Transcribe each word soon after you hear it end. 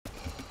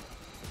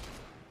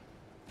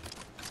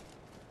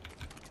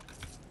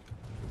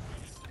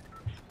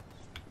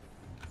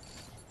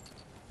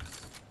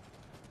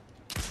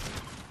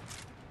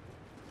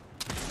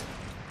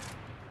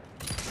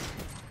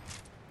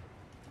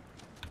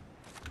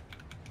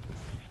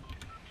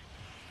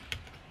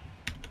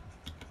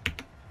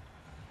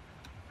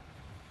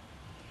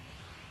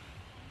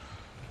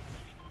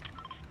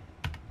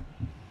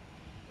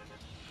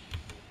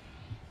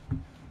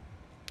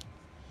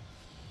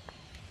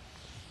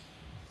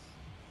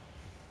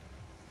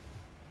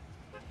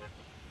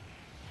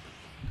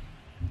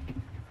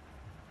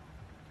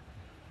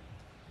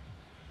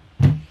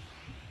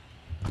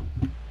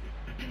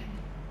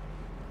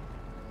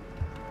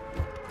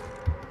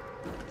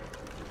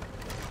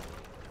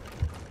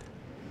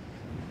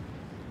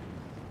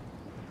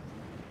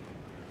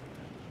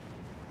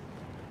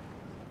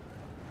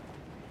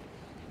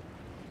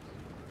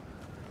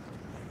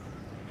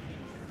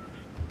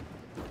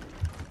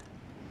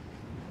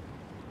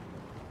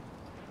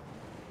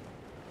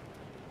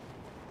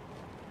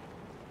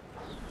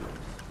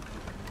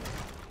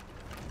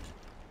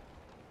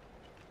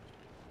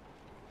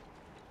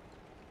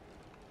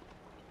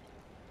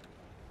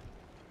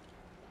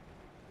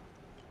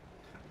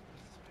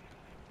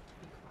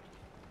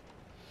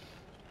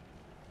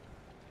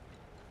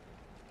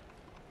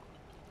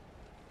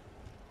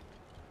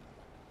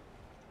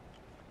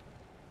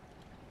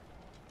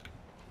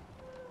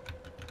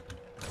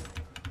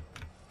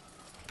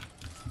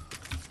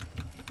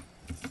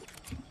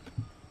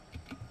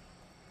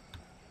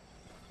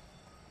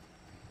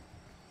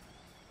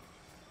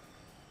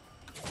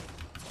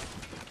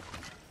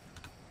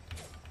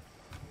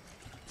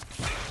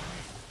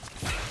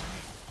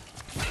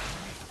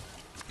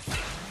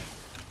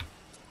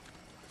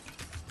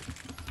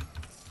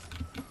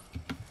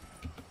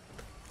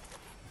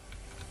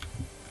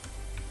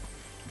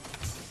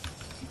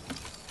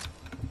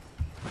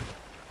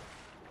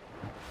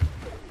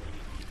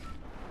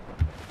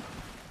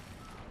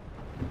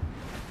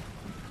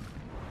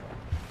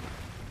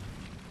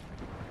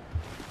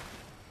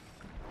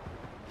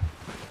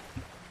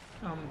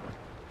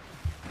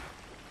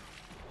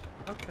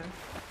Okay.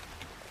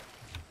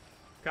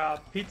 Got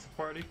a pizza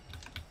party.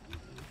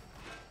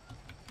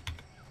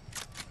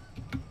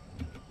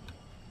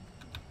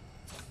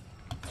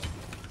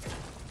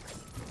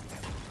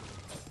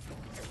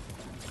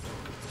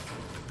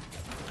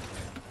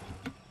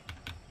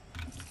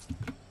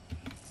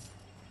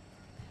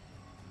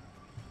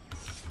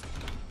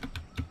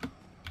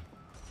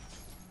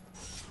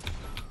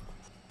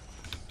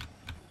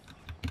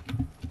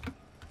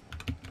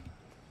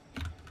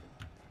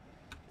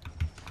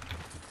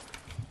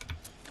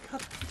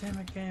 God damn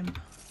it, game.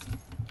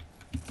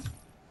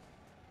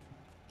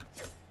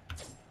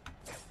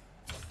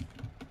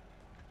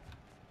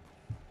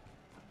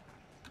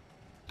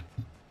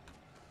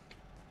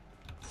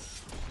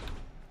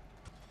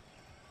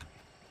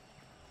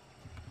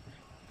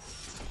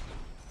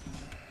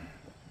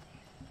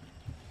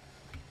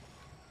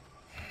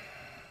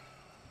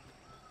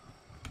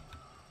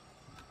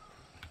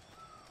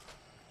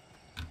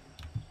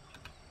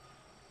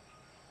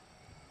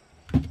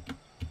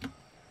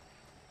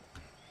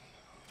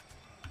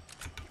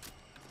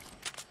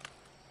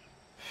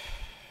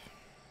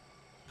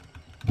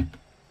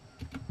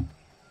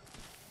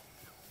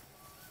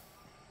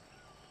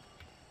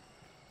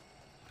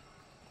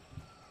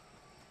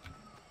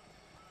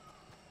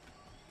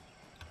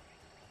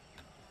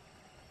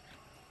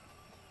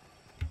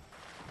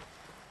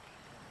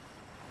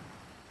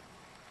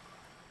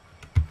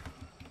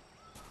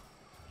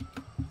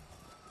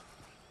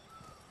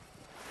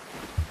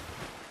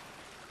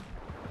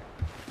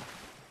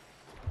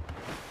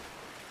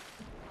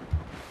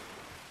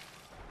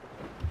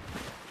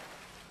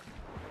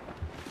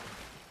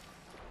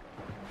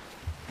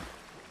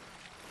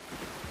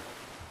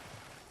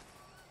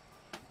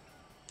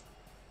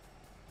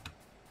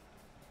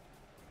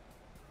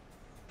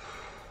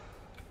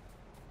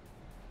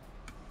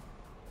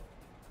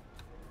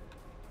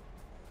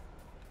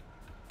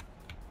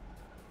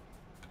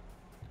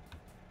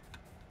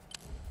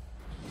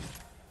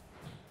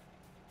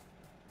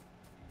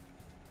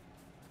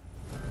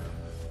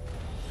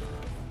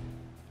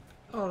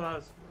 Oh, that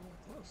is really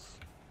close.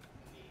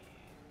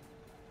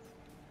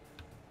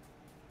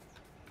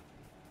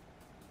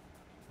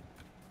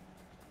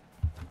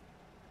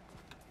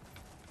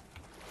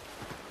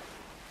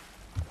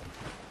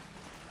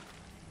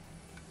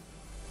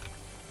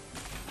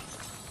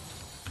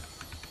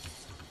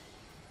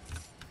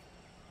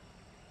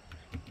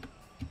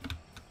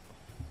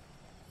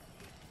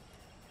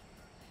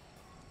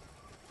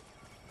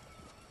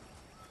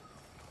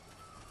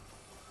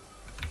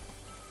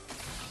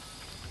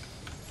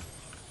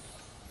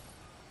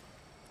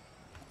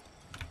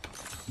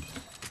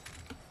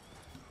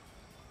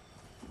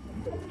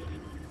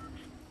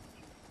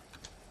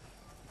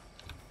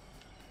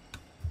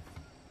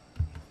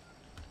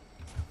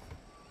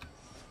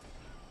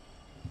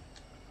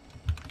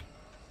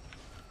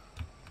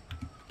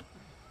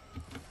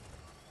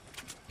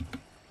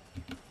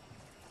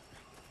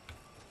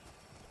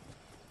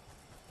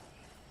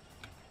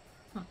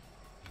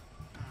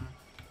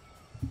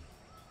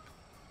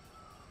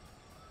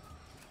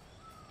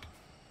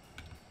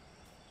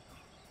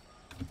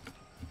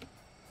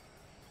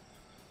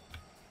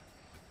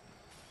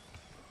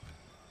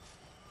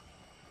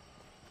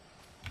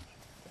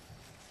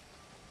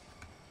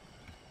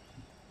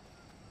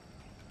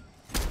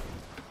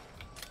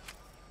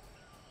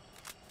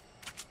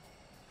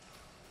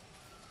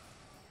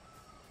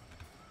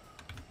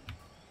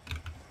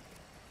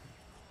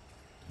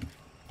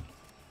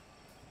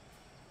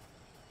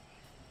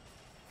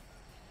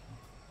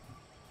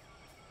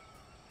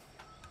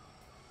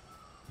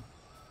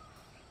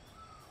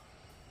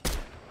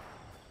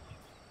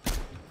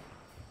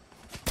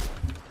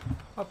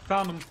 I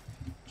found him.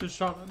 Just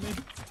shot at me.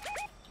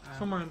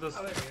 Somewhere in this.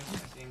 Oh, there he is. I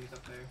see him. He's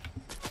up there.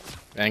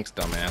 Thanks,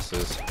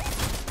 dumbasses.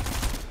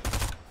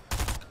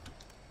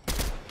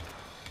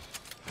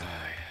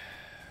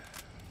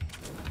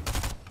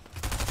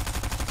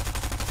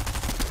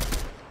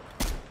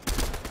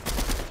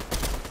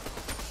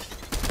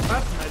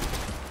 Fascinating.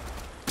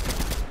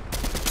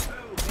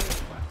 Oh, hey,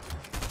 what?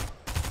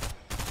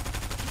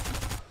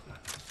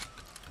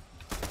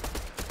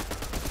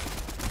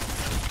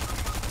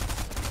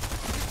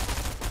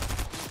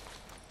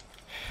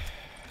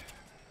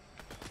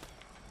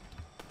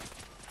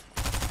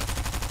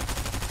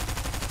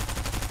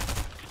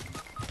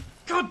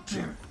 God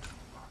damn it.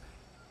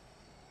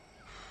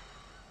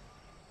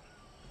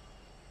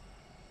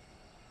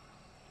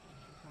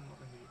 Come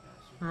over here,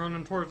 guys. They're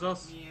running towards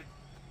us. Yep.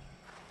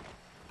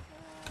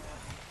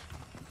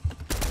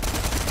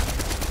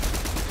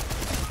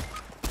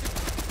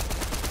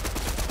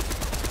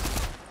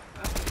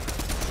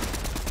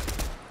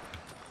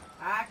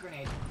 Ah,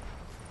 grenade. Okay,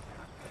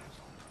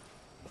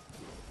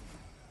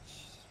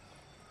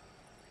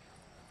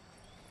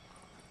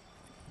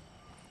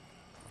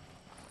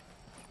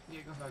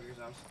 yeah, go fuck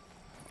yourselves.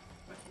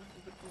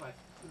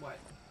 What?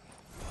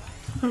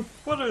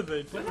 What are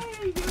they doing? What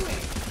are you doing?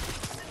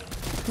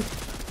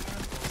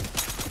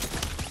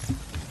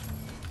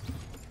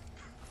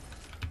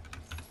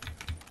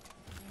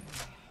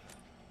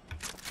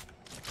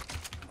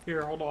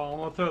 Here, hold on. I'm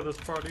gonna throw this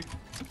party.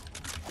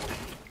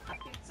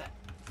 Pizza.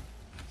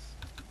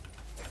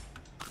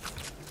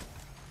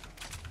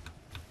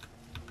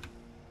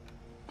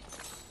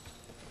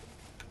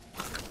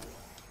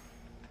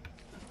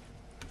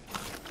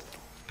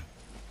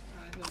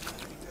 That feels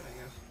pretty good, I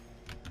guess.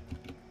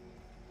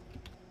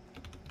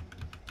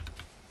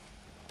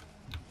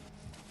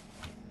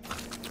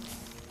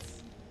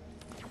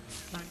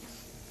 Thanks.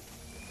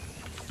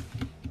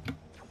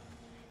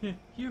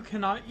 You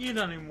cannot eat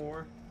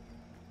anymore.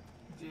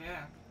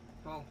 Yeah.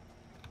 Cool.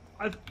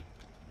 I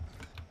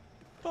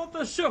thought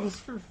this shit was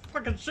for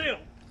fucking shield.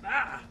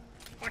 Ah,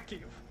 fuck you.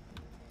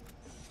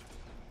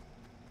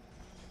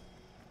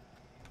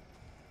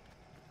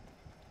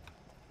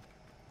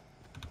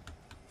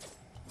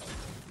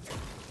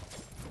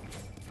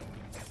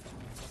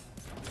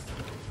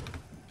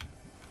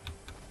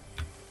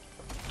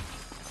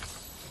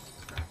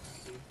 Crap,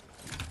 dude.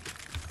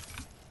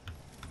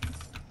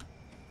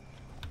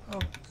 Oh.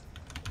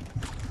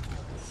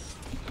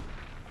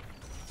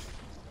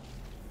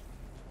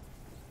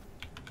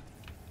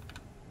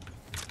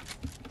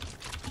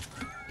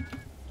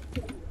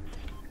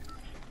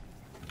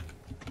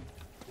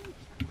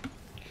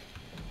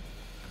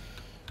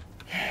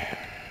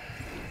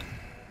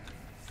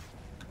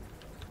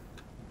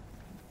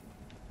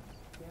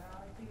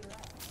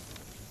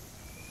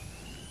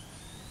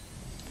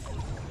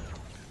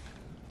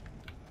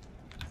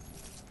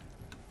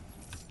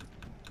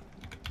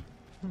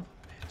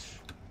 Bitch.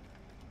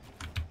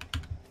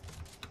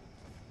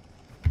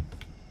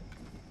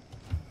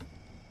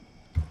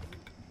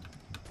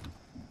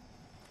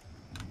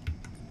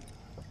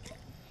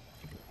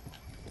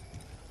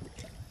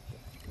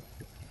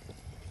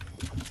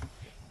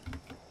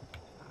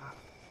 Ah,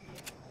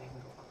 yeah, they can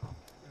go fuck off.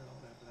 They're all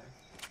over there.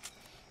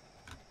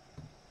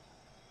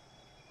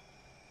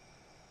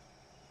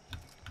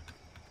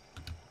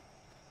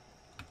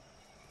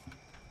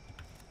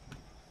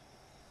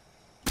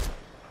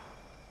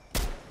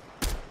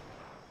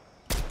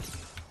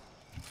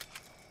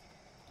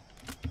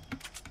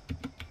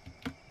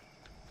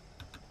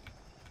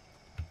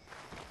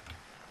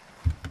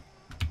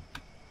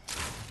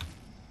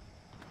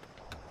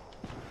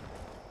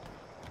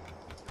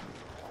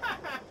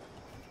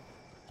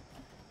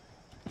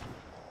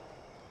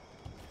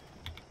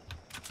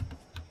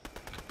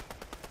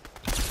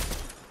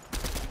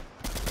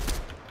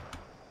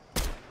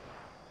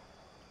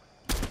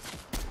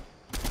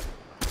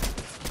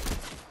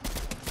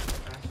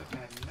 I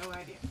had no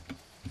idea.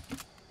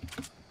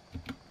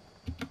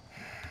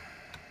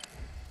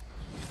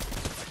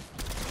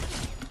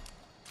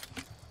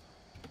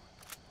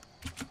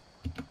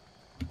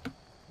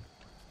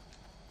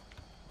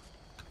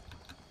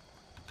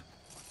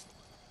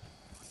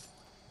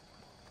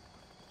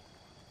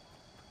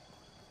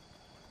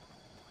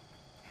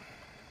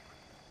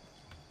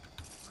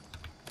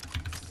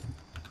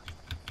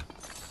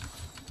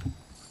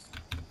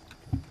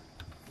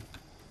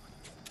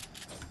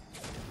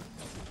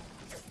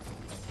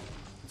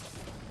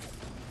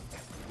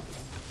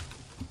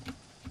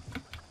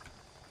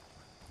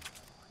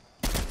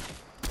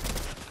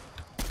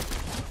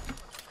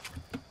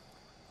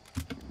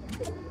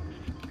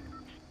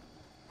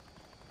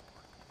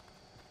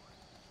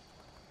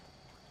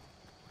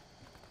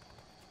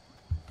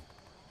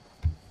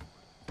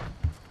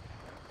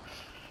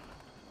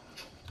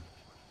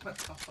 What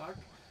the fuck?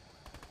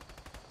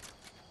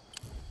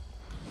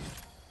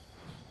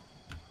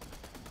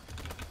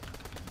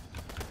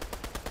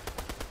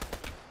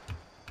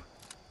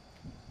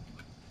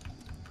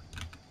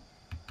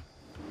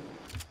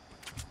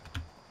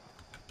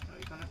 Are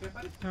you coming up here,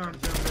 buddy? Yeah, I'm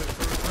doing this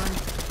for a time.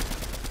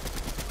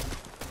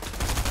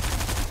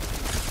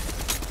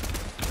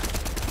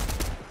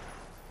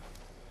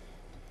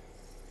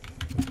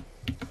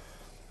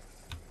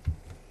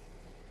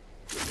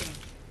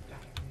 I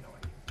have no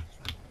idea. It's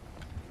fine.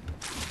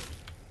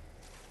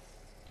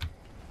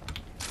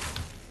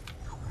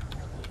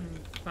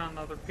 Found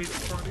another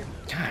pizza party.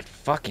 God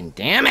fucking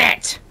damn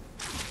it!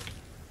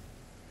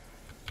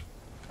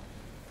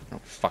 I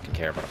don't fucking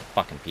care about a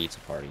fucking pizza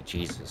party.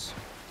 Jesus.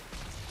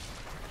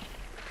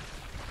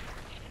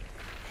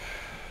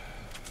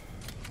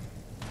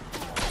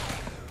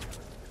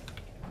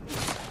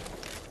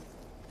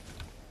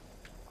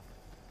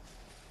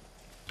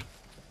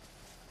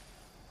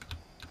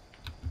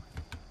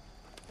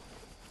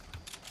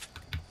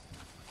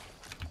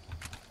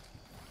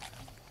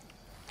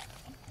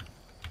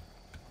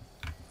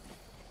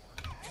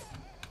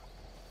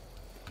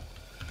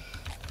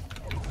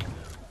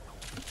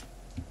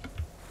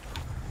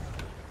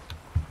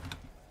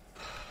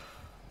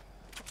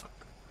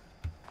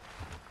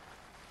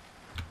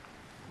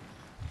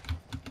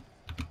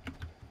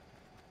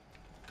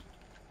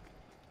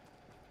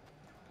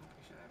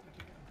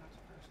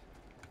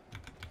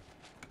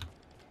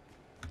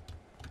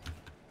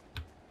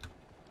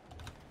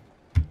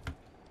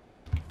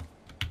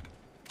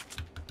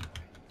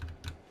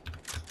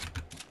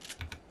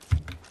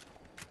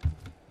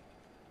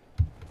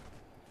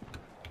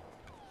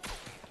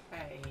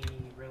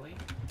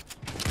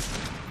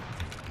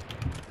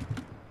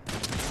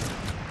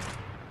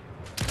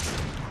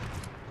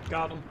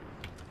 Got him.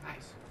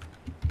 Nice.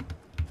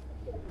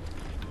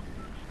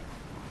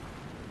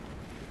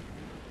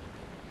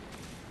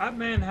 That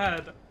man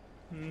had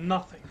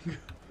nothing.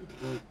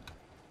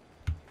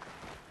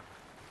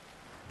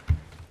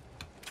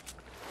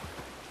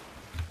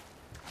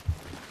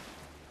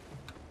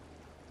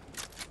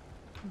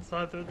 It's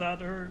either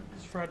that or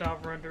spread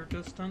out render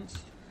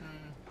distance.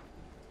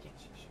 Can't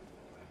shoot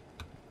that way.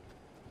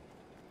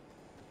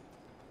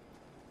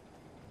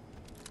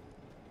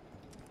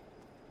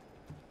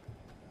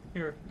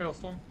 Here,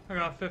 Hailstorm. I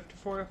got 50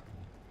 for you.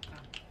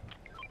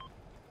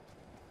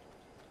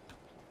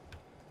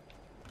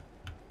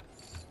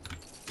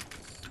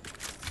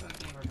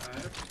 Something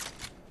revived.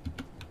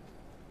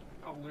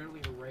 Oh,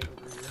 literally right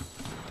over here.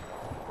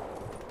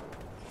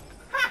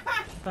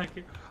 Thank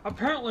you.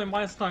 Apparently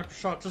my sniper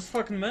shot just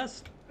fucking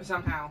missed.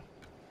 Somehow.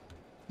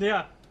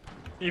 Yeah.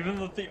 Even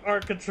though the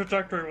arc and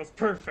trajectory was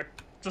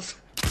perfect. Just...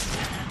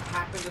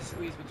 Happened to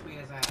squeeze between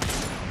his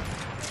ass.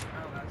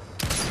 Oh, that's...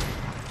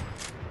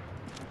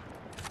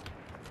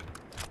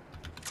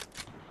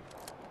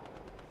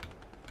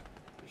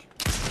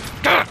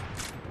 God!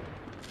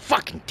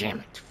 Fucking damn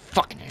it.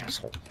 Fucking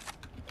asshole.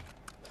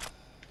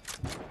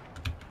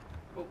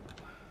 Oh.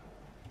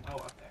 Oh,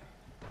 up there.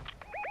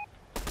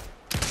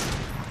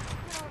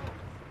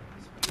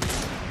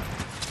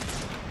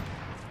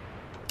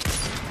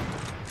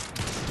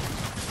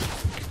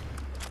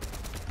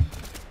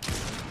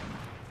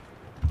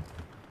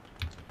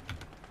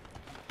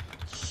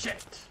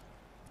 Shit.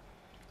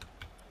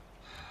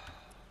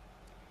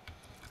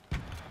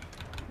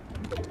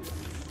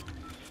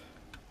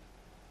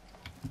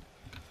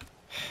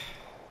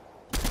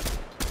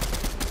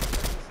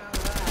 Sound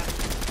of that.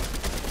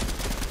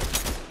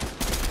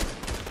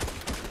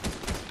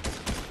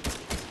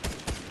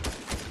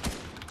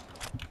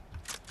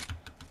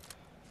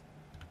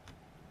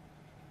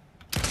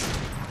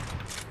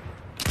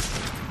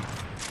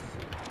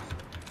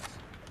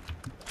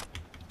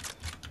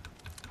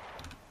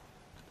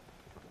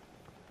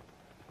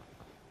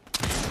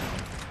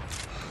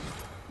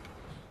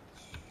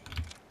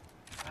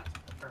 That's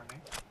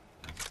burning.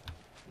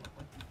 That's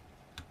lovely.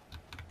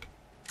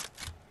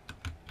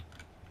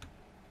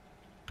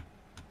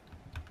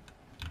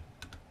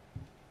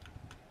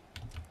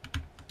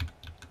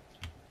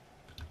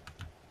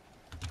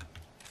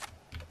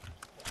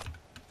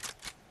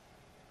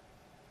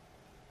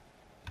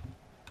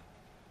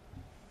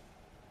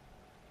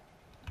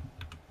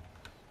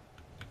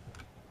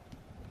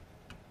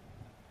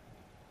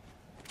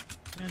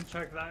 And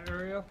check that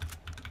area.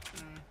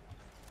 Mm.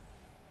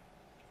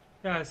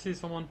 Yeah, I see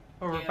someone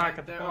over Yeah, back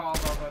at the they're bar. all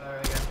over there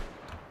again.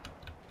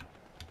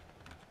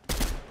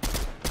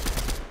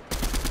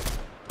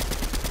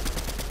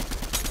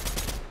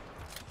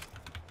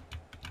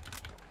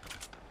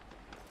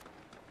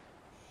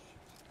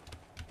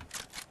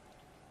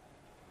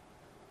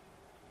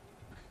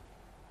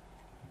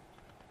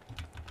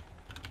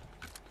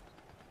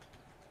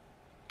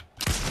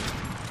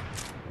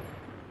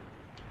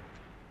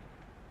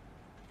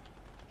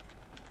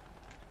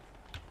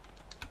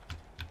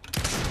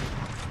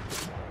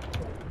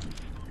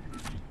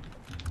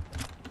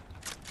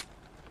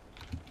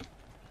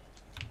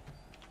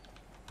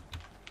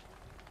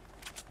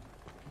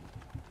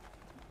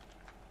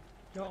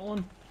 Got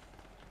one.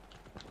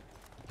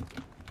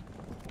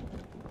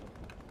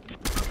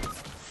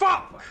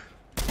 Fuck!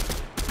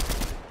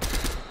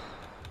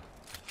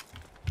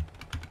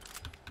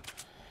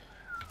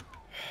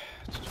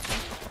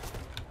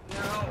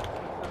 No.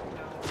 Fuck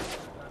no.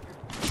 Motherfucker.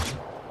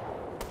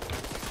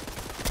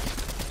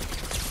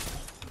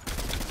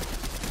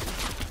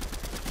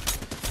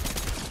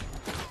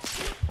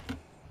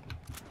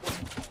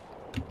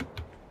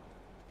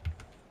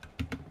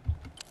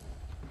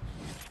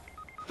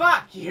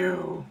 Fuck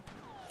you!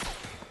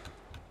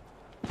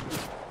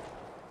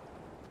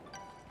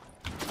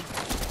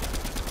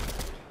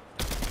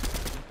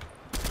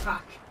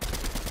 Fuck.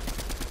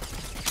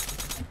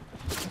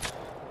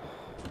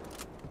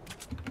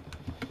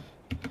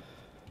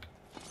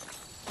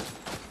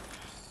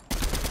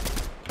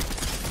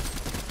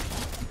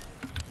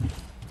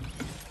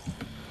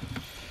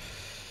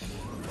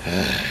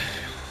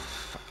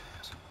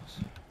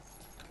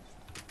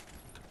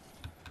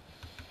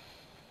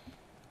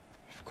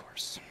 Of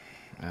course.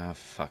 Of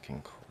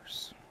fucking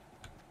course.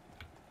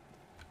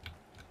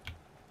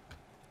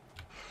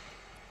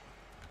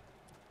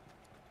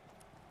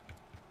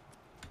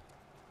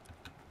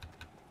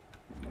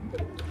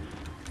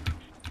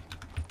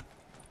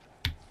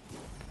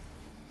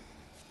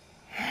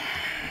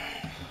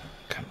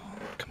 Come on,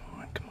 come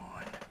on, come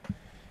on.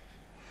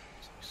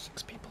 There's only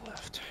 6 people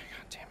left.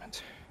 God damn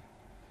it.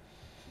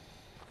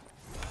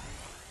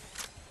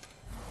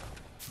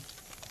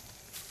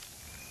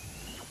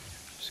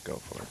 Just go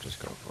for it, just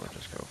go for it,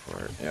 just go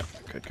for it. Yep,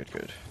 good, good,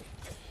 good.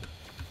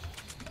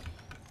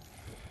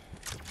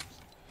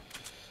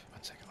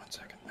 1 second, 1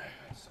 second.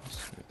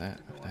 Just move that,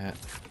 move that.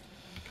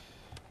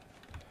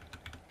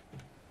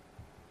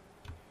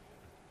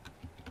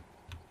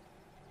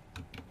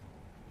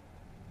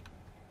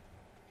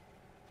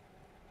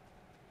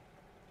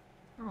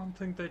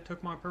 think they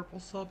took my purple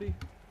subby.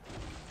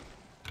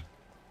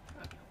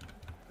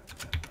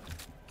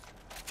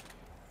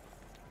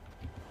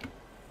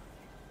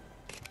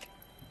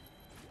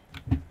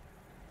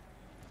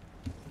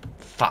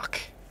 Fuck.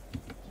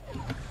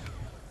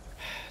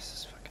 This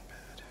is fucking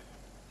bad.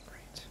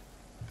 Great.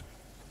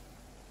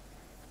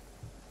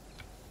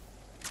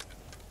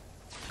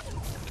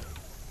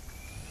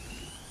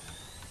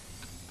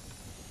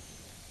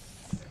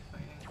 They're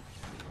fighting.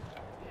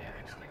 Yeah,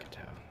 I know, I can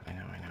tell. I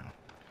know.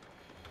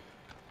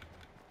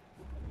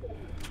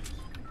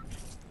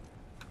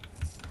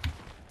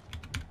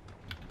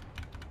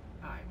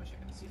 I wish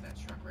I could see that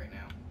truck right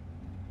now.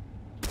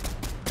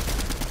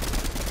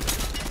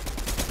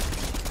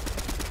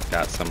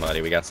 Got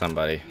somebody, we got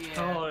somebody.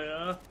 Yeah. Oh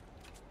yeah.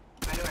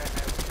 I knew I was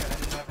good. I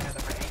didn't know if I had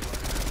the right angle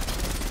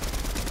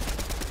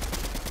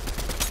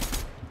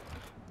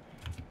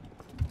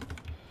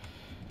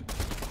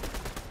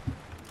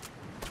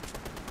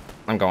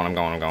I'm going.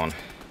 or not.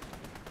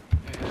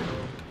 Yeah.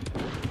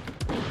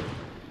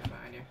 I'm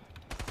behind you.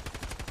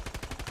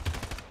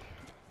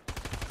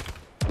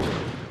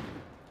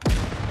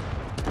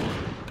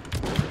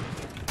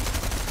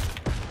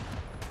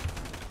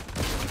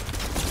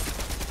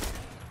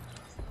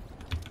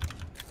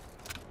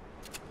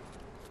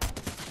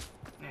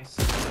 Nice.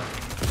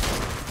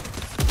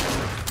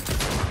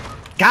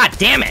 God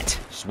damn it!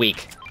 She's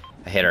weak.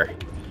 I hit her.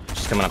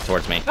 She's coming up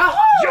towards me.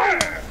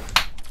 Yeah!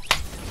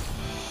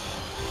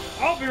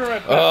 I'll be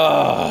right back.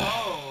 Ugh.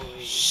 Holy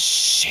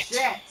Shit. shit!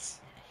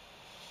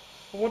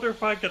 I wonder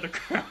if I get a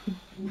crown.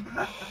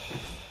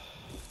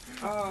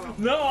 Oh.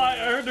 No, I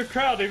earned a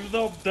crown even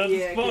though I'm dead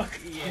as fuck.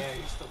 Yeah,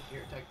 you're still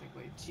here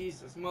technically.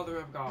 Jesus, Mother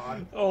of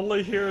God.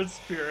 Only here in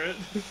spirit.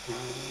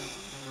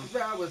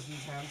 That was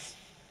intense.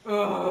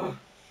 Ugh.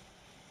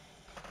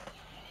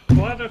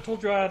 Glad I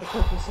told you I had a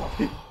purple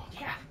subby.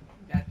 Yeah,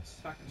 that's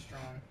fucking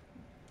strong.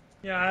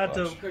 Yeah, I had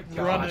to Good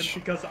run gosh. it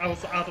because I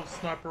was out of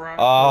sniper rounds.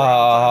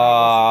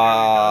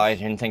 I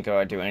didn't think I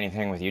would do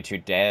anything with you two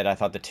dead. I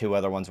thought the two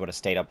other ones would have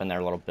stayed up in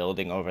their little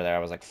building over there. I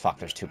was like, fuck,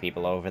 there's two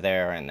people over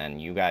there. And then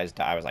you guys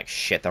died. I was like,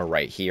 shit, they're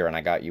right here. And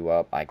I got you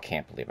up. I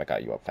can't believe I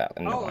got you up fast.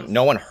 And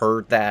no one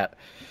heard that.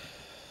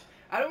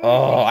 I don't really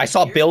Oh, think I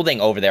saw you're-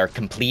 building over there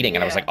completing.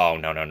 And I was like, Yeah. oh,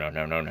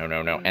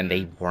 no. And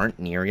they weren't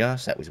near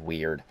us. That was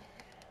weird.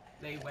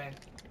 They went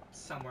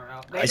somewhere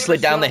else. I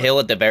slid down the hill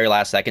at the very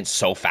last second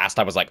so fast.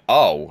 I was like,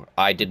 oh,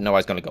 I didn't know I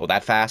was going to go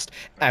that fast.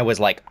 I was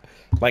like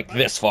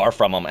this far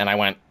from them. And I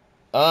went,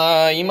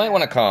 you might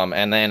want to come.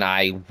 And then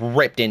I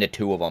ripped into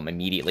two of them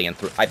immediately and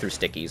I threw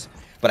stickies.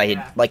 But I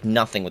had like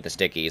nothing with the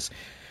stickies.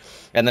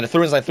 And then as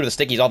soon as I threw the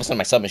stickies, all of a sudden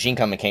my submachine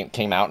gun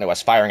came out and it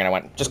was firing. And I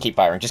went, just keep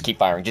firing.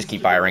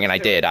 And I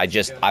did.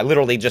 I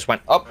literally just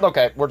went, oh,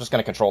 okay, we're just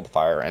going to control the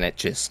fire. And it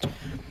just,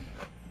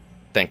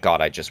 thank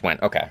God I just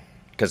went, okay.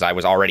 Because I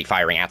was already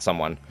firing at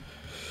someone.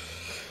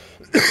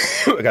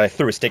 I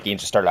threw a sticky and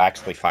just started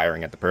actually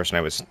firing at the person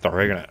I was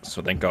throwing it at,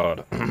 so thank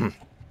God.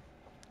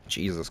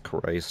 Jesus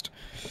Christ.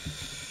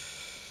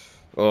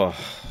 Oh,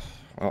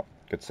 well,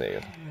 good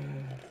save.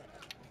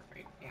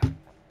 Right, yeah.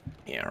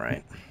 Yeah,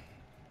 right.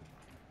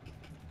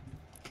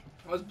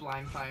 I was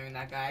blind firing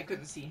that guy. I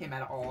couldn't see him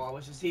at all. I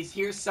was just, he's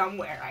here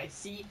somewhere. I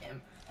see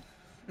him.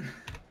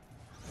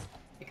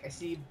 Like, I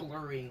see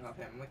blurring of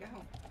him. I'm like,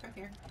 oh, right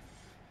here.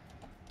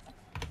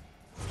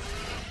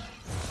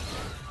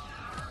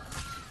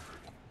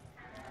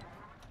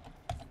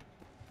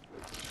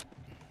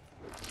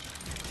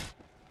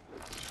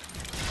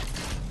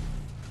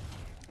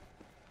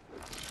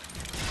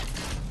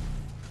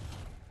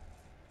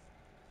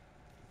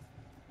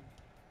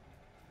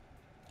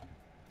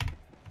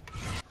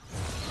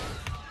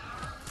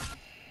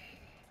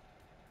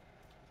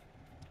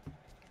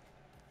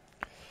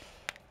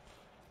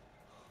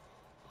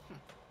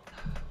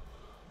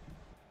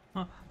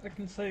 Huh, I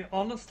can say,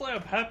 honestly,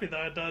 I'm happy that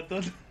I died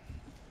then.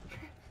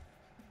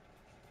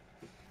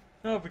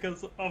 No,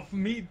 because of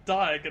me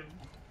dying and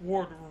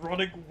Ward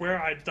running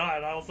where I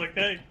died, I was like,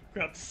 hey,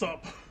 grab this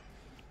up.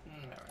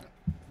 Alright.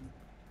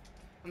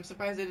 I'm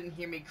surprised they didn't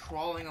hear me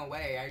crawling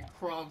away. I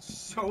crawled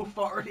so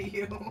far to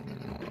you.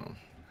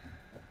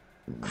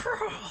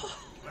 Crawl!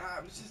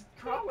 I was just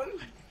crawling.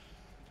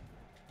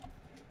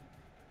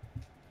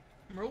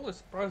 I'm really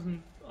surprised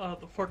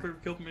the fucker who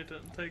killed me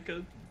didn't take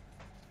it.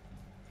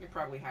 He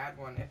probably had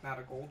one, if not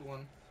a gold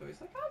one. So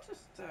he's like, I'll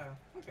just,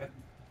 we're good.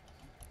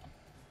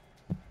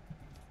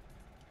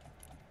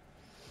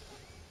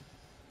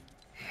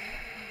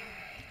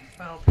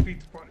 Well, the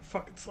pizza party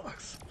fucking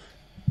sucks.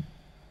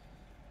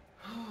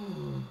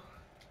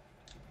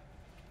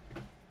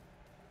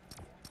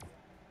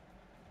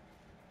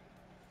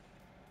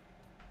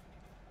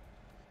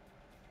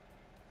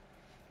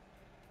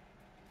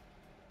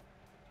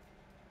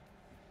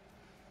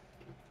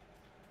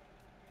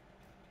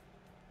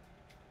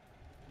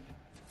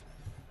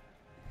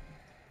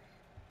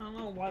 I don't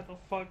know why the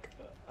fuck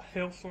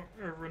Hailstorm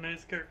or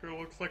Renee's character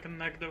looks like a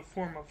negative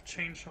form of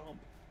Chain Chomp.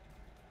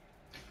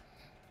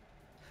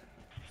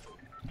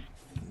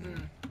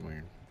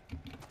 Weird.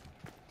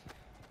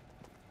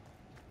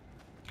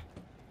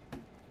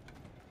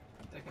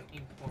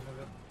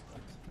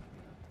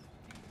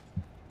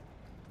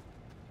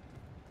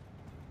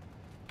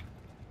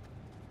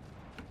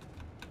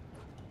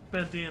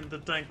 Bendy and the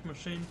Dank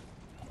Machine.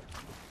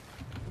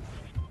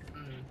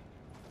 Mm.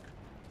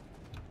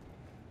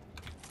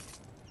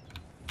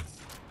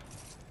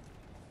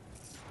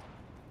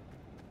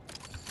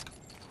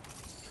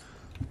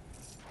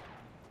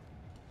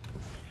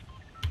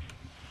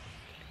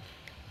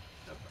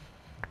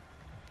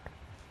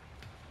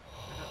 I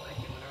don't like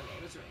it when our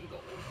names are in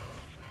gold.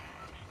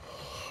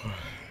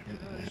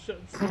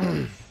 Shit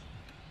sucks.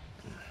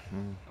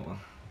 Oh well.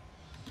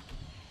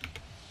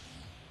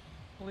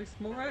 At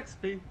least more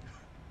XP.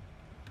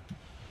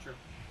 True.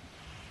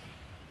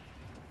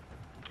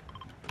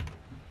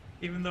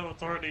 Even though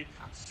it's already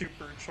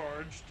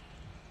supercharged.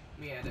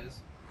 Yeah, it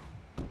is.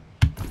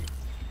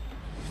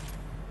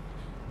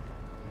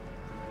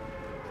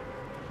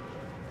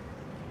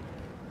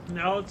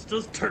 Now it's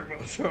just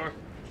turbocharged.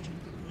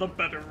 The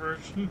better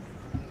version.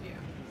 Yeah.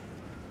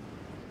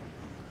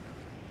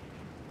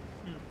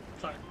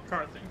 Sorry,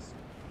 car things.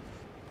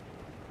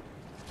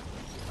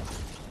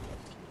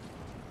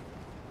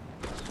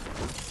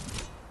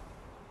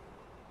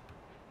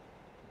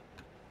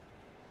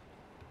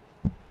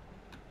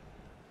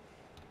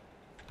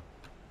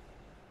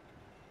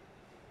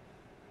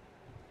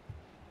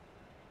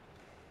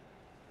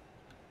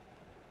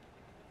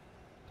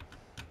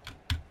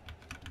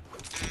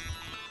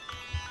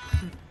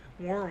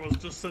 Warren was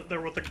just sitting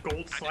there with a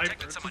gold I sniper.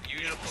 detected some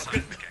unusual fuck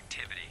it. seismic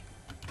activity.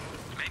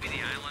 Maybe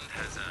the island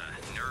has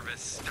a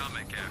nervous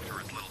stomach after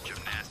its little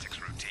gymnastics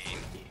routine.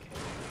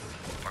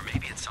 Or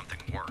maybe it's something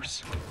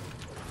worse.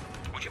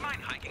 Would you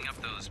mind hiking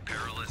up those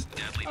perilous,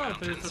 deadly Oh,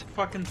 there's mountains? a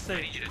fucking I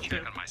safe. need you to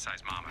check on my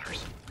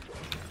seismometers.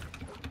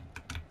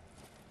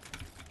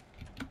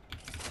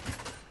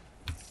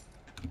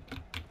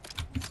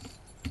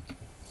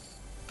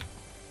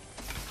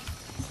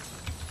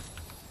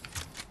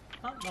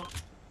 Oh, no.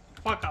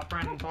 Fuck up,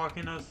 Brandon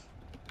talking us.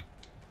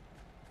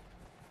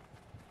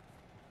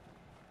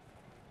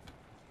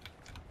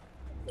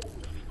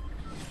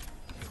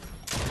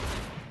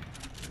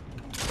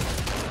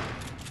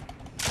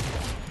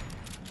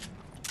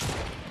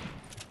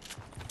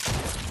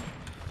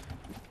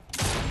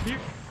 Are you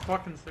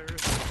fucking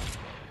serious?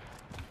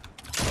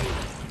 That's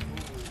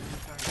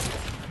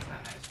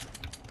not nice.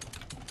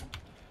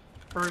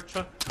 First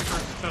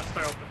chest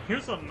I open.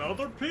 Here's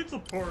another pizza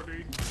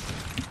party.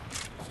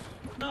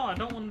 No, I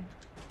don't want.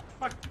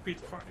 Fuck the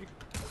pizza party.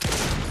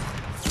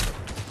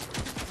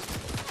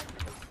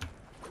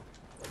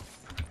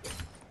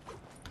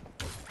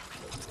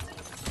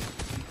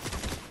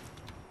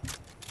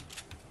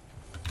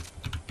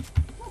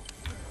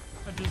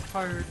 I just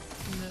hired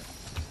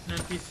an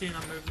NPC and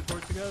I'm moving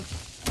towards you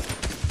guys.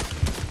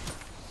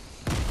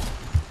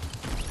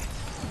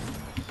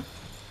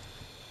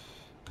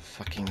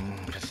 Fucking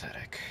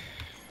pathetic.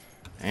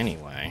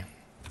 Anyway.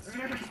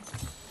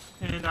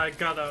 And I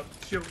got a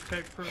shield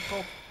keg for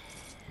assault.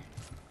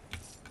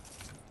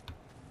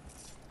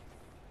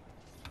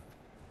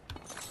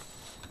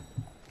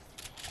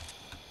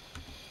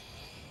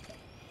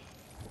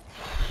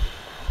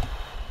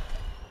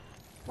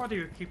 Why do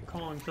you keep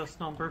calling this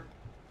number?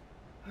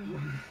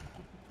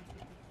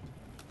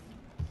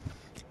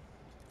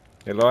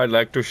 Hello, I'd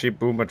like to see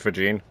Boom and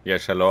Virgin.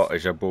 Yes, hello,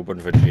 is a Boom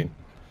and Virgin.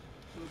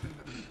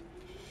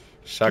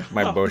 Suck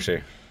my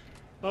bussy.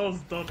 That was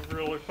done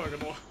really fucking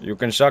well. You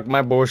can suck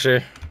my bussy.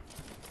 No.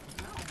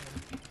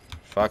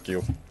 Fuck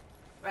you.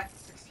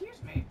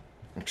 Excuse me.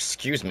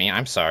 Excuse me,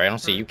 I'm sorry. I don't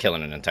see you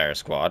killing an entire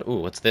squad.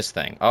 Ooh, what's this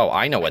thing? Oh,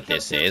 I know what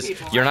this is.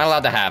 You're not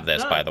allowed to have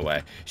this, by the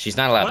way. She's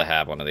not allowed to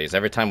have one of these.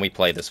 Every time we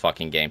play this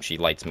fucking game, she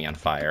lights me on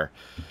fire.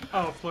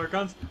 Oh, flare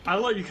guns. I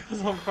lit you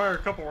guys on fire a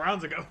couple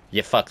rounds ago.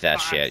 You fuck that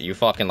Nice. shit. You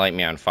fucking light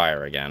me on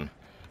fire again.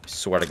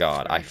 Swear to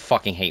God, I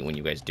fucking hate when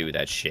you guys do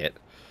that shit.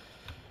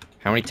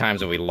 How many times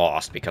have we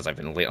lost because I've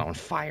been lit on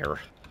fire?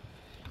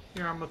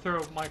 Here, I'm gonna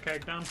throw my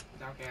keg down.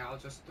 Okay, I'll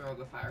just throw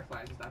the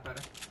fireflies. Is that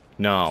better?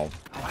 No.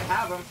 Oh, I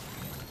have them.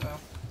 So,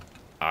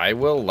 I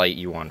will light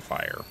you on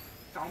fire.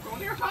 don't go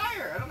near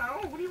fire. I don't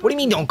know. What do you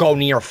mean don't go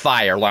near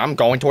fire? Well, I'm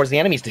going towards the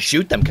enemies to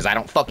shoot them because I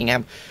don't fucking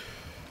have...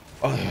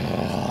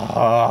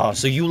 Oh,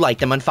 so you light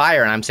them on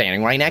fire and I'm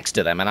standing right next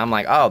to them and I'm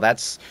like, oh,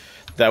 that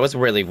was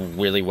really,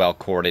 really well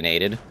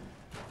coordinated.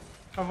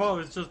 I've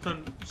always just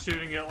been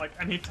shooting it like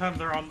anytime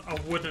they're on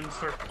a wooden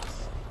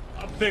surface.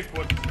 A big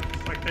wooden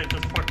surface, like they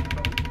just fucking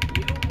don't.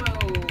 You will.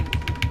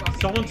 fucking-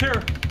 Someone's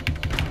here!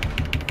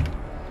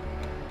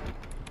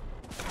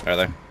 Are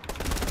they?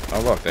 Oh,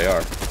 look, they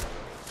are.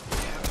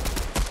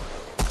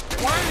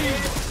 Why are you...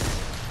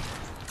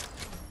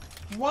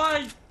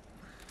 Why?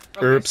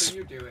 Okay, Oops. So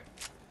you do it.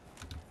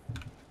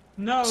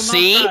 No,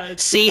 See? not that.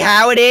 See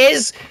how it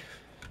is?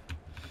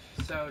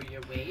 So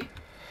you wait.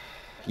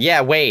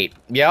 Yeah, wait.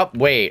 Yep,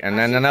 wait. And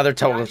then another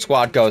total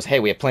squad goes, hey,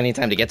 we have plenty of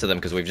time to get to them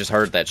because we've just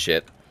heard that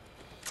shit.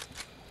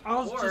 I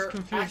was Or just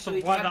confused actually, of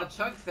if you why have not. the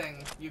chug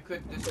thing, you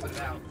could just put it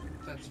out.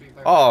 Since we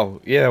learned. Oh,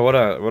 yeah, what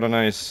a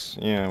nice,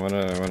 yeah, what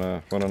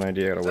an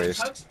idea to The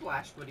waste. chug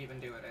splash would even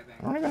do it, I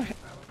think. I don't even-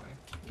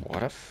 Probably.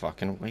 What a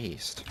fucking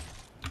waste.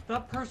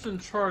 That person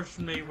charged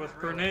me with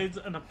grenades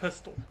and a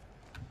pistol.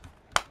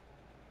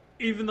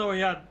 Even though he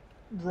had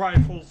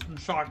rifles and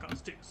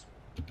shotguns to use.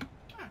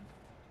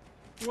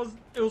 Huh.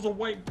 It was a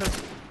white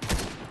pistol.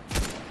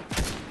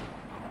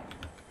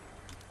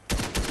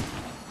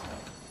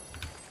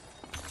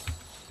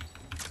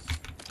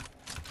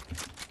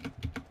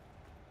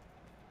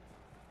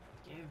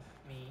 Give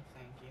me,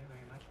 thank you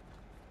very much.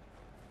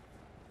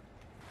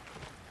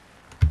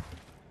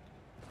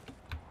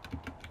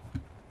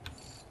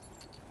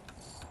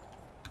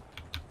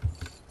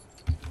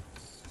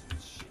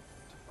 Shit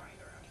to find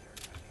around here.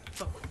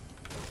 So,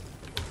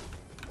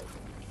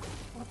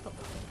 what the?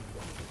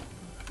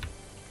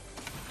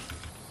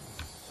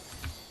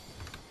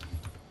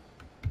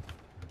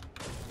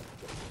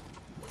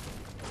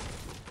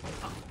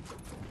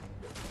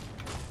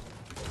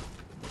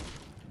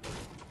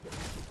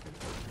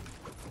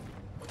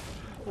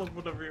 Love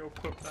whatever you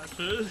equip that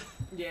shit.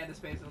 Yeah, the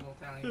space is a little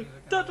Italian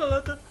music. Da, da, da,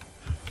 da.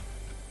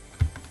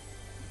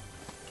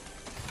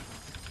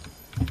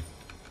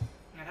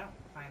 I don't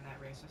find that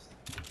racist.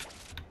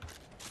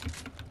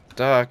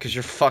 Duh, because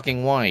you're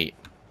fucking white.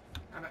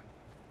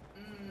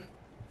 Mm,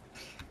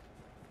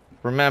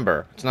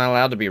 Remember, it's not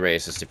allowed to be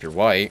racist if you're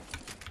white.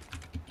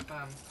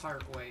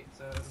 part white,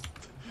 so.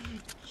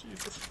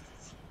 Jesus.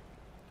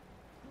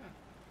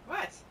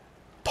 What?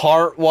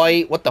 Part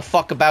white? What the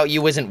fuck about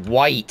you isn't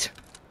white?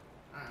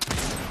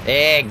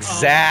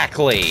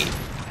 Exactly.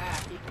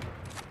 Ah,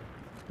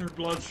 Your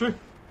bloodstream.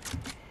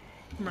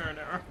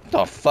 Marinara.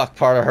 The fuck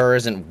part of her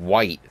isn't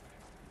white?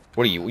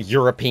 What are you,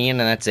 European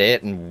and that's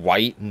it? And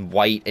white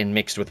and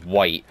mixed with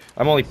white?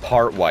 I'm only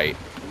part white.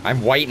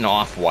 I'm white and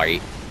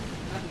off-white.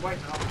 nothing white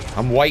at all. Yeah.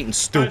 I'm white and Hi,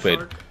 stupid.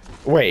 Shark.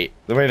 Wait,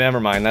 never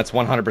mind. That's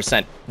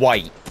 100%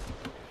 white.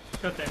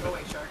 God damn Go it.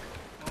 away, shark.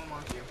 No one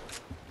wants you.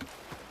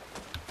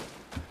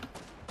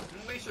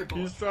 Don't waste your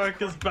bullets. He's trying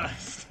his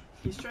best.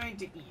 He's trying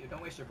to eat you.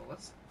 Don't waste your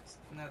bullets. It's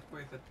not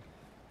worth it.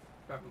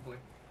 Probably.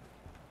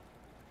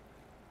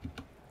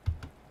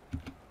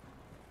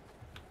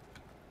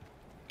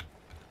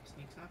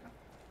 Sneak Snaka?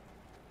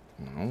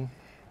 No.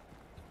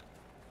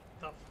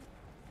 Tough.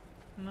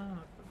 No.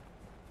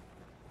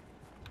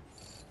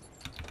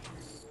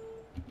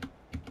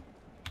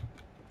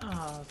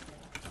 Ah, that's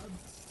bad.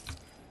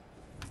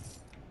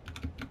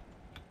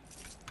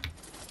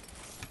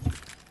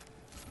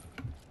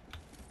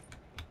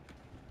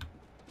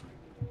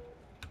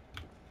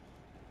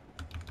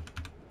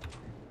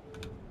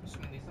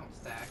 Assuming these don't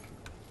stack.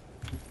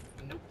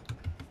 Nope.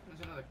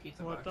 There's another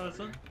pizza What box. over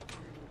doesn't?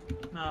 here.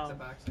 No. Pizza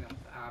box, they don't,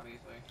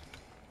 obviously.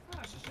 Oh,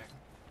 let's just check.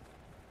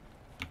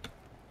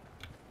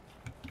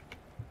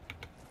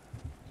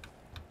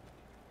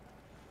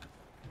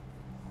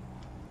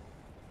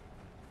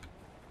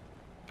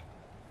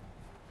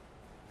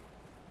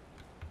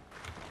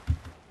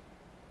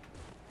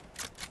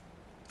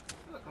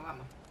 Look, a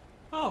llama.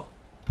 Oh,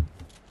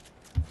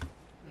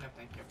 No,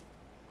 thank you.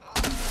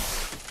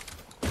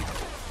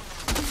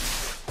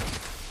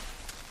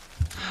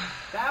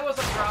 That was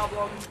a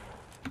problem.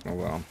 Oh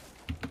well.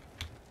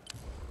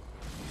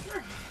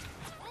 Sure.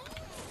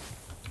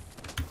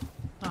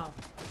 oh.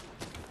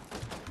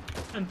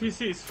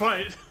 NPCs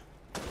fight.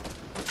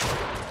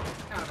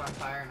 Kind of on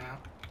fire now.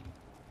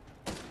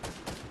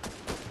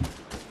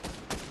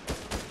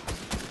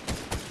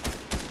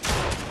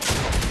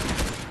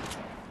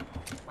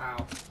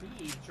 Wow,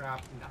 he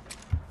dropped nothing.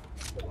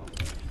 Well,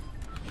 but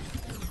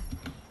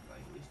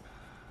at least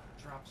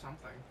drop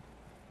something.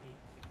 He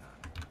did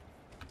not.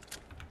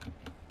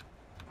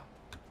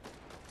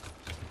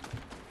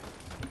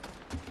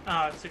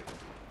 Ah, let's see.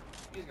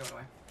 He's going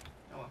away.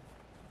 Oh well.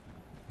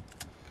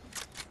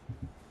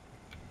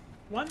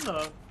 When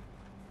the?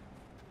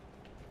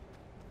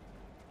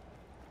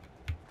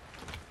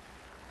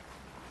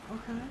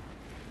 Okay.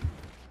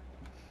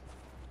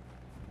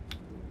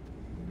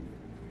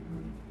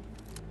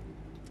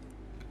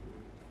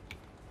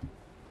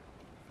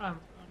 I'm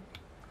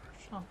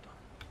not done.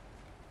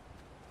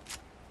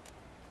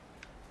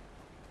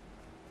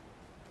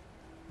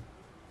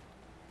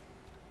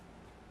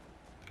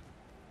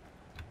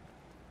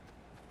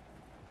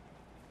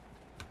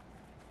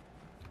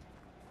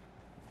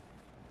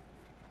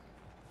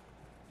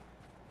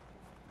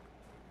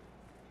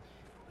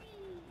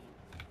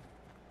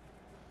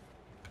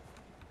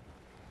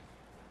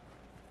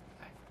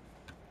 Okay.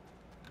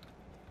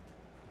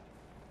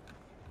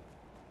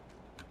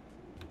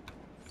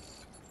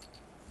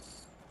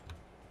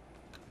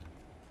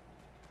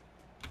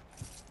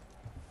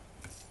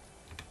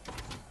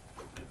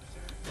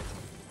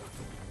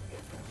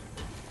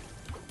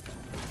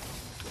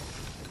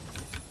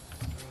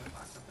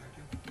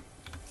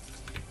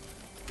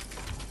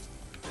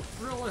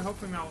 Really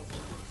hoping that was.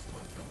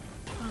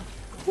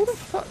 Who the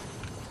fuck?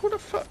 Who the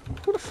fuck?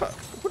 Who the fuck?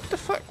 What the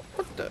fuck?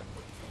 What the?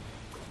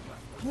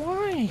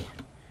 Why?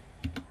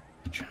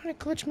 Trying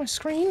to glitch my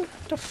screen?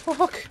 What the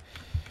fuck?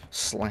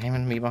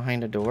 Slamming me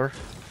behind a door?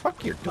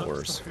 Fuck your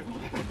doors.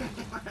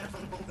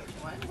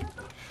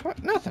 What?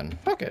 Fuck nothing.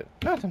 Fuck it.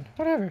 Nothing.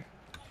 Whatever.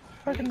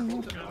 Pretty Fucking.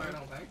 cool to know, I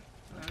don't think.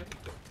 Alright.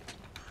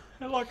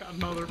 Hey, look,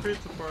 another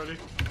pizza party.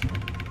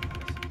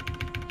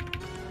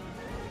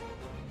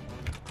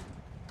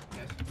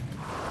 Yes.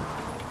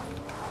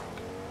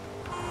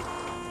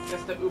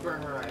 Just the Uber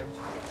arrived.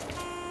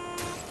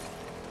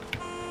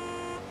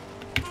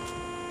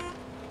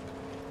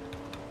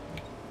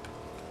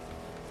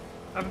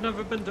 I've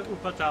never been to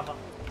Upadava.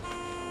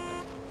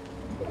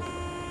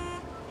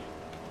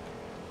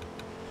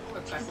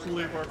 Looks Just like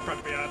leave our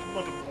friend behind.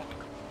 Let him walk.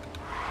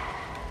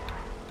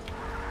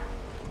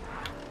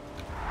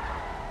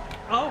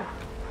 Oh!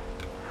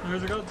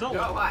 There's a Godzilla.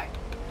 Oh, hi.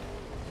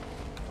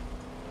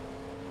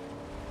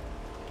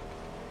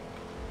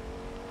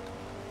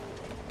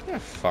 Yeah,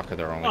 fuck,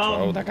 there are only 12.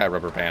 Um, Oh, that guy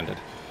rubber banded.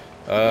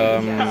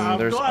 I'm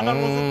There's glad I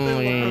wasn't the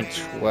only one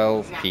who-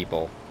 12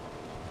 people.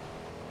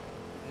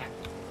 No.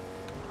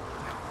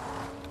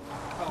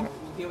 Oh,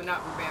 he would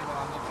not revamp while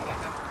I'm looking at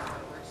them.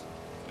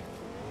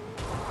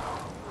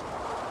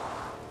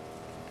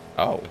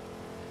 Oh.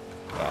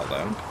 Well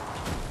then.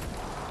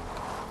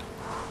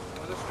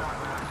 That was a strong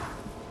one.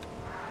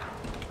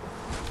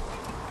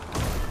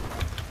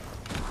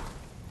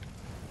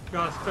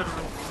 God,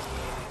 Spiderman.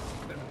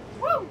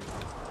 Woo!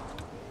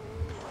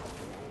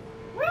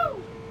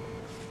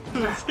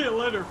 Woo! See you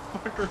later,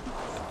 fucker.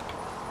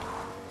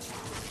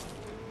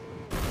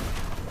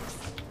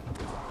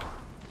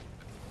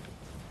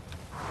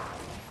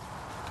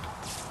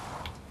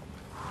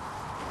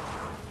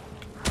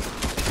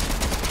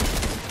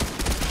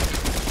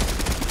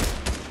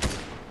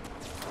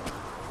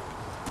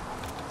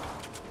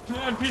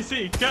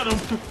 NPC, get him!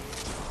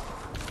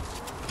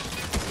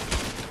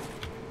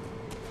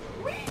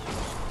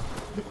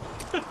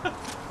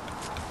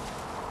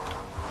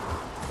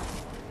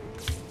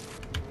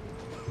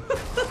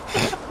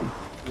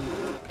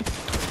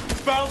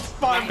 Bounce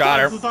 5 Got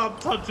her. times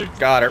without touching.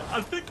 Got her.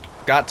 I think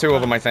Got 2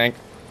 of them, I think.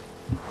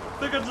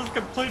 I just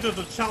completed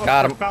the challenge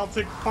Got for him.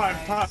 bouncing 5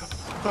 Nice. times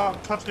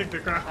without touching the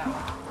ground. That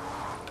one.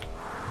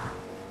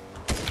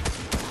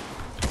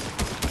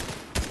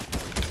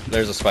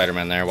 There's a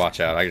Spider-Man there. Watch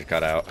out. I just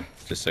got out.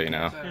 Just so you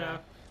know. So, Yeah.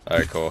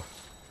 Alright, cool.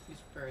 He's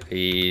further.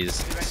 He's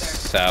right there.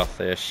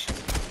 south-ish.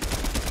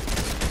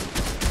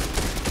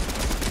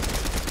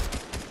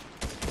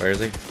 Where is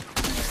he?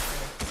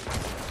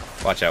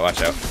 Watch out,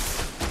 watch out.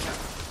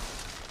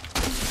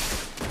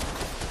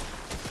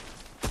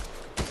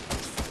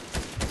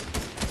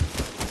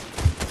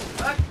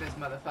 Fuck this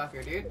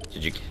motherfucker, dude.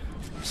 Did you...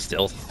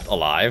 Still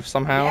alive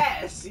somehow?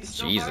 Yes, he's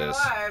still fucking Jesus.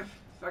 alive.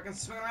 Fucking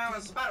swing around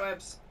with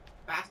spiderwebs,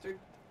 bastard.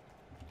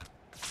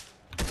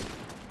 Oh,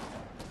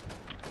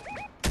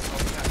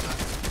 we got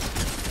nothing.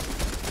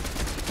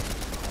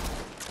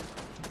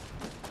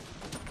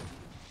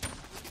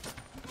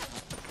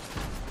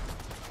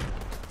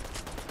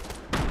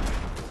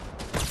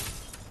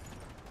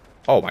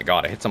 Oh my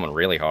god, I hit someone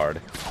really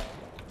hard.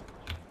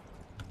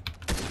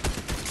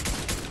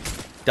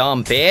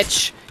 Dumb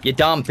bitch! You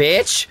dumb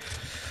bitch!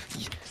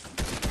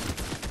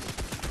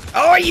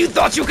 Oh, you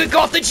thought you could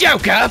got the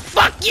Joker?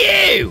 Fuck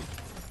you!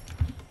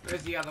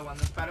 Where's the other one?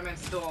 The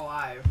Spider-Man's still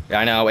alive. Yeah,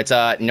 I know. It's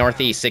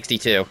northeast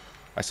 62.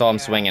 I saw him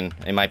Yeah. swinging.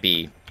 It might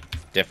be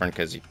different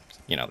because,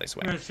 you know, they I'm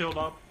swing. gonna shield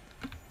up.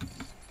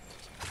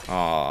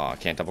 Aw,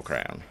 can't double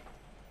crown.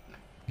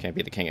 Can't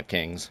be the king of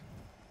kings.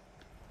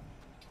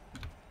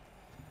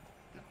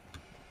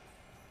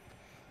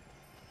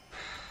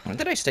 When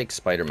did I stake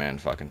Spider-Man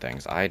fucking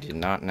things? I did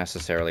not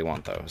necessarily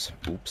want those.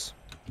 Oops.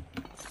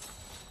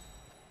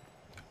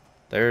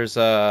 There's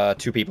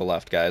 2 people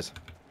left, guys.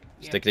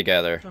 Yeah. Stick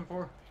together.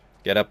 10-4.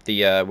 Get up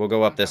the we'll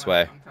go up I'm this coming,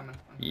 way. I'm coming.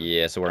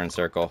 Yeah, so we're in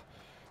circle.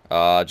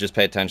 Just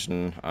pay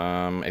attention.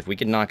 If we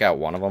can knock out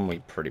one of them, we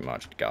pretty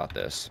much got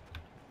this.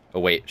 Oh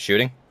wait,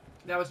 shooting?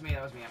 That was me,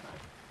 Empire.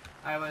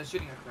 I was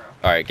shooting a crow.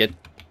 Alright, get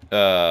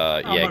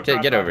yeah, gonna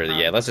get grab over that.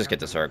 yeah, let's just get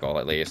the circle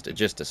at least.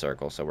 Just a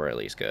circle, so we're at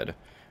least good.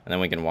 And then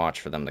we can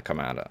watch for them to come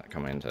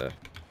into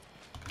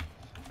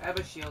I have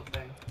a shield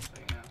thing, so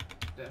you know.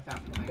 The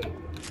fountain thing.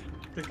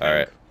 The king.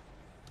 Alright.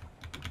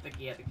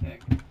 Sticky at the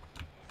keg.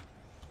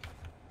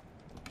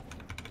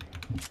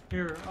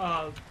 Here,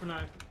 Renee.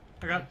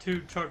 I got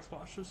 2 chug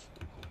splashes.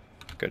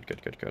 Good.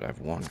 I have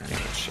 1 grenade.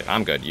 Shit,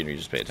 I'm good. You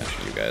just pay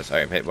attention to you guys.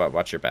 Alright, hey,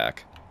 watch your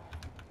back.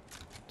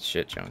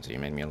 Shit, Jonesy, you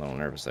made me a little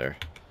nervous there.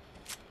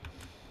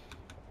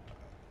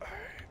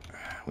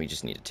 We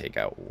just need to take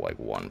out like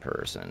 1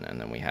 person, and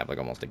then we have like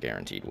almost a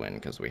guaranteed win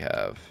because we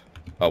have.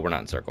 Oh, we're not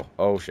in circle.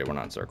 Oh shit, we're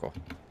not in circle.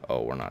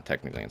 Oh, we're not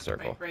technically in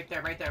circle. Right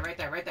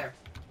there.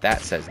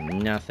 That says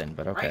nothing,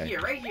 but okay.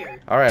 Right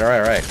here. All right.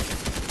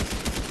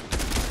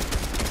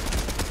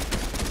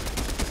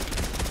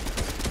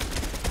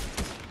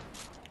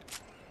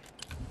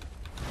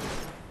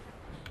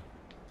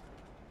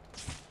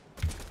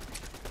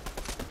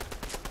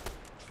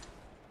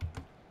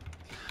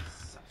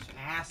 Such an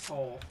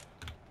asshole.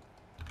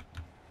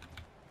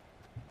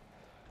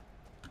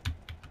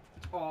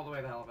 All the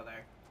way the hell over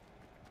there.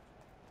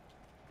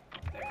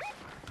 There somewhere.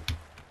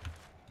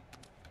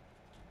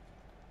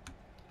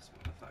 This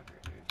motherfucker,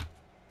 dude.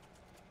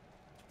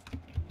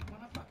 You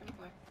wanna fucking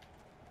play?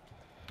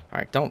 All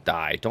right, don't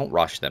die. Don't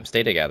rush them.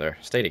 Stay together.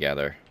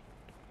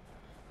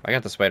 I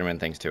got the Spider-Man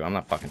things too. I'm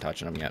not fucking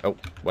touching them yet. Oh,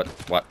 what?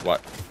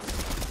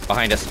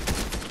 Behind us.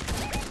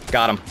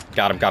 Got him.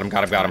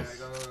 Go.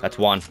 That's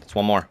 1. That's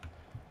 1 more.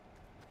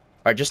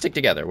 Alright, just stick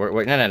together.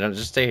 No,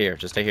 just stay here.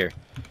 Just stay here.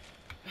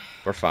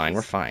 We're fine,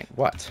 we're fine.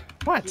 What?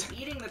 What?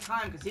 He's eating the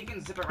time because he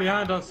can zip around.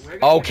 Behind us. We're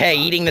gonna Okay,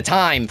 get eating the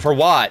time. For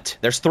what?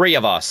 There's 3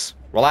 of us.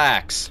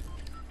 Relax. shot.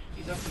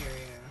 He's up here,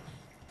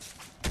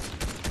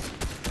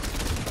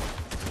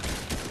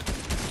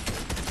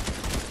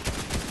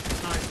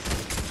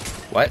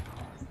 Nice. What?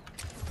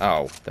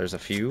 Oh, there's a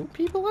few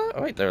people left?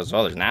 Oh, wait, there's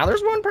now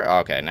there's one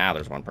okay, now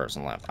there's one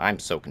person left. I'm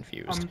so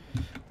confused.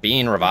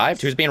 Being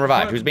revived? Who's being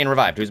revived? Who's being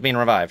revived? Who's being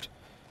revived?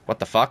 What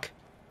the fuck?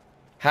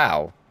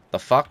 How? The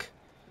fuck?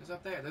 He's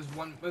up there.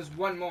 There's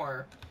one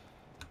more.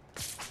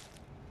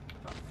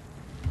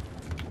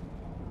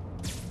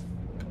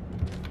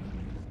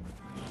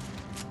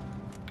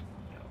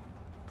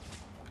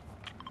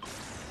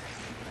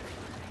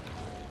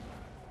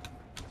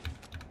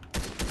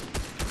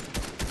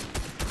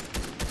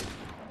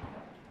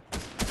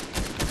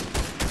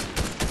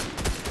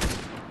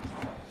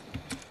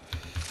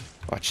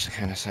 Watch the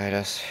kind of side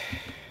us.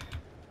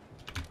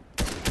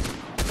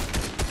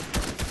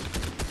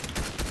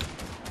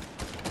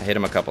 I hit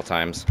him a couple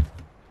times.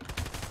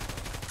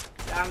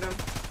 Found him.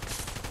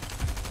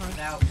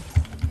 Out.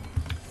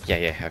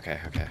 Yeah, okay.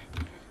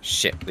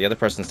 Shit, the other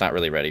person's not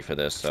really ready for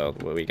this, so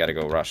we gotta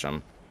go rush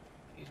them.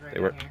 He's right They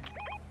were- in here.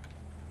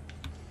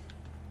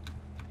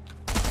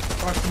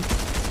 Awesome.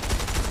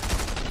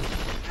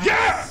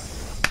 Yeah!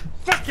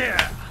 Fuck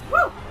yeah!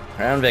 Woo!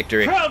 Round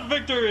victory. Proud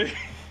victory!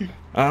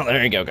 Oh,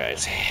 there you go,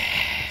 guys.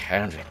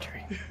 Round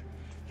victory.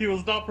 He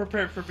was not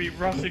prepared for me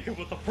rushing him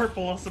with a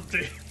purple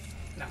SMG.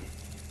 No.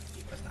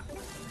 He was not.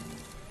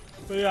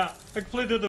 But yeah, I completed the